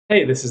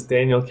Hey, this is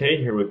Daniel Kaye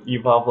here with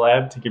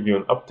EvolveLAB to give you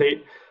an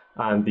update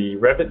on the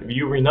Revit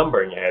view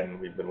renumbering add-in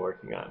we've been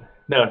working on.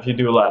 Now, if you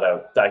do a lot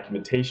of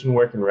documentation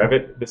work in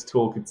Revit, this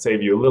tool could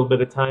save you a little bit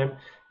of time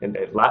and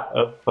a lot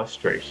of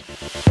frustration.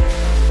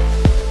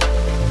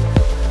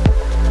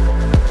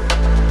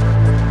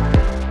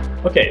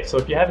 Okay, so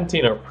if you haven't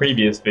seen our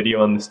previous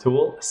video on this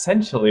tool,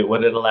 essentially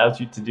what it allows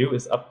you to do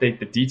is update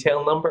the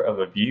detail number of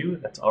a view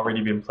that's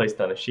already been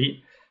placed on a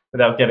sheet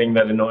without getting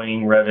that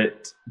annoying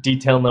Revit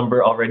detail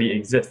number already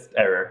exists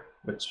error,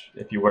 which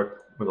if you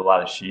work with a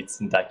lot of sheets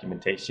and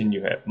documentation,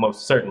 you have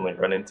most certainly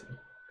run into.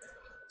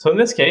 So in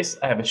this case,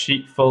 I have a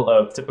sheet full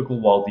of typical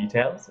wall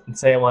details, and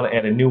say I want to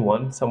add a new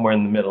one somewhere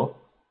in the middle.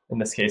 In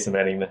this case, I'm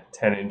adding the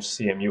 10-inch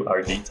CMU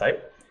RD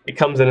type. It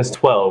comes in as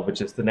 12,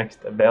 which is the next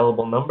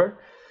available number.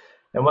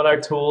 And what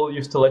our tool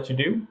used to let you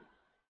do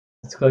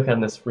is click on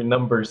this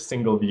Renumber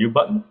single view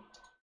button,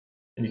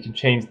 and you can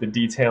change the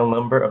detail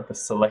number of the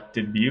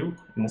selected view.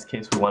 In this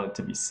case, we want it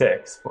to be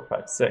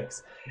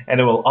 456,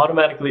 and it will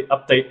automatically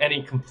update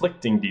any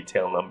conflicting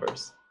detail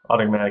numbers,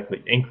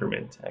 automatically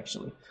increment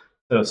actually.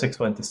 So 6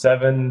 went to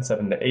 7,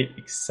 7 to 8,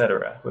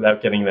 etc.,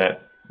 without getting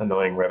that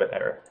annoying Revit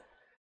error.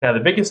 Now, the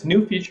biggest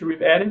new feature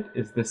we've added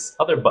is this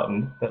other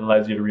button that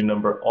allows you to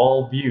renumber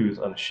all views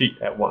on a sheet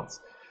at once.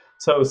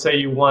 So say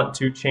you want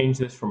to change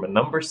this from a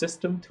number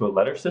system to a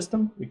letter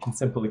system, we can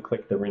simply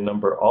click the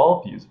Renumber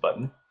All Views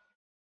button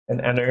and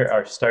enter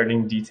our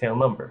starting detail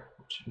number,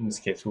 which in this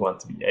case we want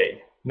to be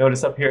A.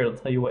 Notice up here it'll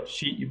tell you what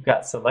sheet you've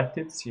got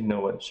selected, so you know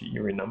what sheet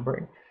you're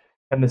renumbering.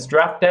 And this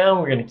drop down,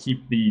 we're going to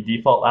keep the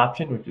default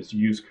option, which is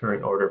Use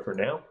Current Order for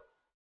now,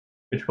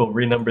 which will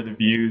renumber the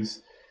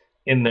views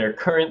in their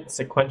current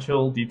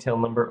sequential detail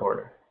number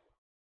order.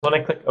 When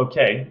I click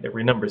OK, it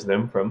renumbers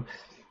them from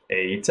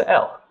A to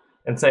L.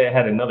 And say I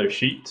had another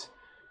sheet,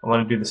 I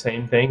want to do the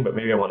same thing, but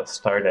maybe I want to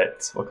start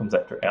at what comes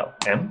after L,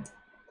 M.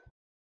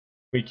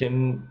 We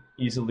can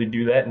easily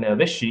do that. Now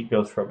this sheet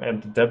goes from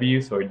M to W,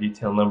 so our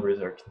detail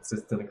numbers are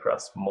consistent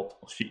across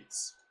multiple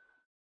sheets.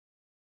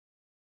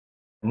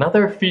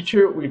 Another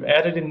feature we've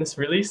added in this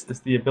release is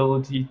the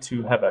ability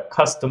to have a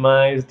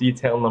customized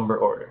detail number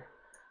order.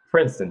 For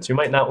instance, you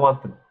might not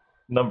want the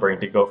numbering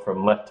to go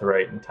from left to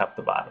right and top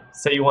to bottom.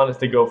 Say you want it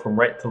to go from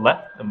right to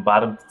left and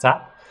bottom to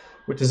top,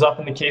 which is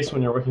often the case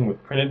when you're working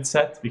with printed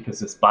sets, because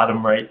this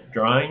bottom right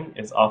drawing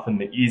is often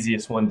the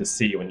easiest one to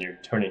see when you're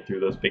turning through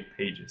those big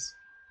pages.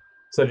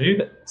 So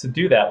to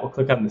do that, we'll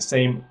click on the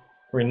same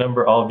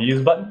Renumber All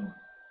Views button.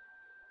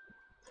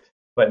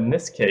 But in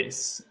this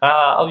case,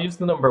 I'll use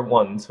the number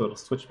 1, so it'll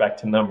switch back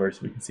to numbers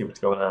so we can see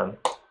what's going on.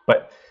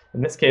 But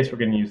in this case, we're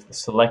going to use the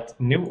Select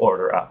New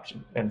Order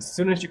option. And as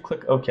soon as you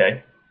click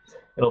OK,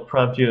 it'll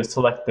prompt you to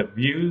select the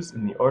views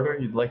in the order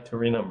you'd like to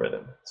renumber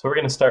them. So we're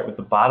going to start with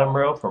the bottom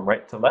row from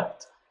right to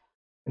left.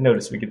 And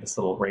notice we get this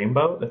little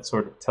rainbow that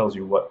sort of tells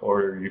you what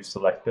order you've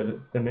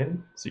selected them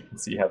in, so you can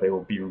see how they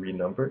will be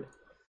renumbered.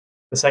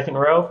 The second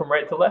row from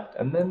right to left,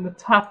 and then the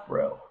top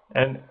row.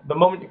 And the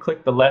moment you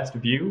click the last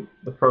view,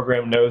 the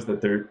program knows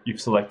that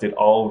you've selected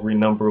all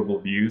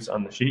renumberable views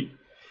on the sheet,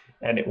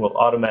 and it will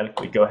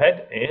automatically go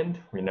ahead and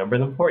renumber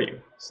them for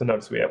you. So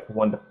notice we have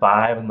 1 to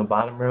 5 in the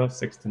bottom row,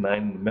 6 to 9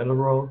 in the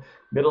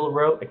middle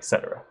row,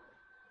 etc.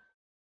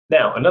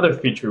 Now, another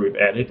feature we've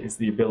added is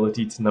the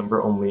ability to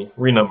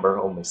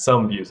renumber only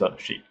some views on a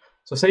sheet.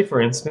 So say,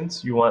 for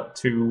instance, you want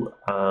to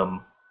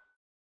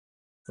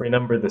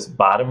renumber this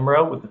bottom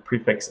row with the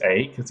prefix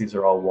A, because these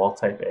are all wall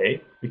type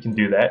A. We can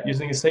do that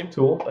using the same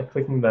tool by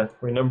clicking the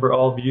Renumber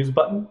All Views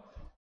button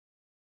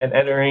and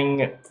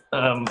entering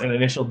an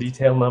initial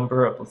detail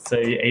number of, let's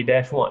say,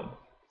 A-1.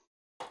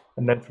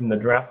 And then from the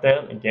drop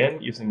down,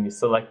 again, using the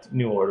Select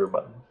New Order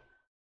button.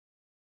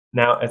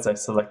 Now, as I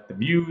select the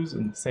views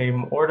in the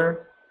same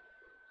order,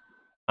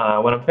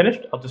 when I'm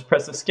finished, I'll just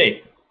press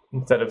Escape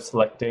instead of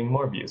selecting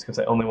more views, because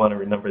I only want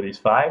to renumber these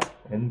 5,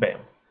 and bam.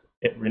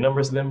 It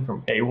renumbers them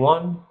from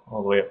A1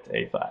 all the way up to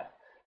A5.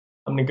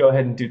 I'm going to go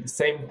ahead and do the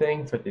same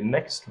thing for the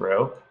next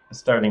row,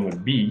 starting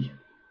with B.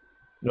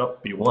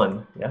 Nope,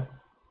 B1, yeah.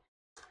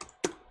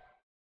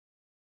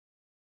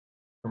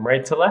 From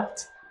right to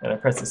left, and I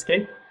press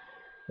Escape,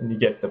 and you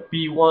get the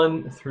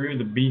B1 through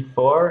the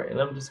B4,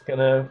 and I'm just going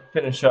to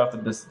finish off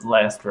with this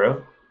last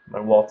row, my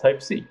wall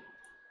type C.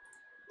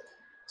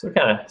 So it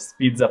kind of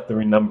speeds up the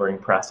renumbering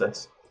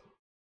process.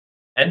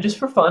 And just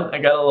for fun, I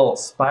got a little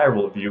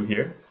spiral view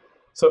here.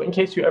 So in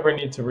case you ever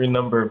need to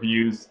renumber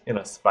views in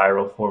a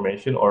spiral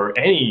formation, or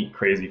any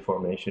crazy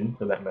formation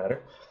for that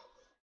matter,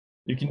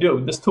 you can do it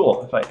with this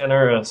tool. If I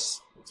enter a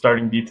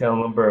starting detail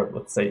number of,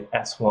 let's say,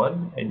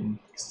 S1, and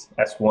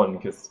S1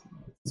 because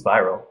it's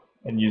spiral,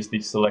 and use the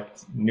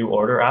Select New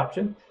Order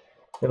option,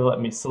 it'll let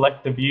me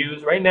select the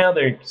views. Right now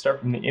they start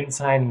from the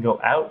inside and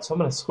go out, so I'm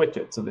going to switch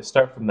it so they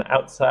start from the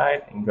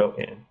outside and go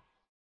in.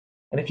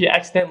 And if you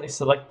accidentally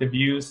select the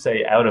views,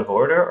 say, out of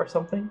order or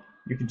something,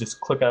 you can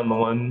just click on the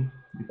one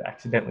you've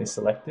accidentally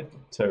selected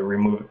to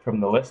remove it from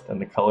the list,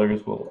 and the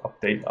colors will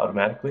update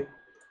automatically.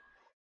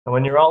 And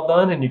when you're all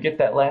done and you get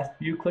that last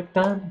view clicked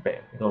on,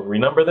 bam, it'll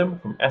renumber them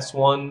from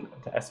S1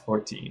 to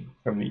S14,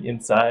 from the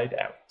inside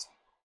out.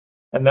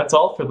 And that's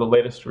all for the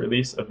latest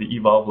release of the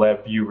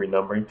EvolveLAB View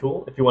Renumbering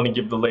tool. If you want to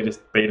give the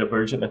latest beta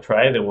version a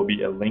try, there will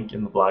be a link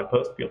in the blog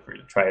post. Feel free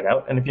to try it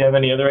out. And if you have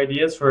any other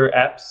ideas for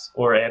apps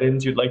or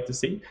add-ins you'd like to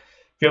see,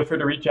 feel free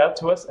to reach out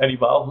to us at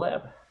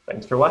EvolveLAB.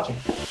 Thanks for watching.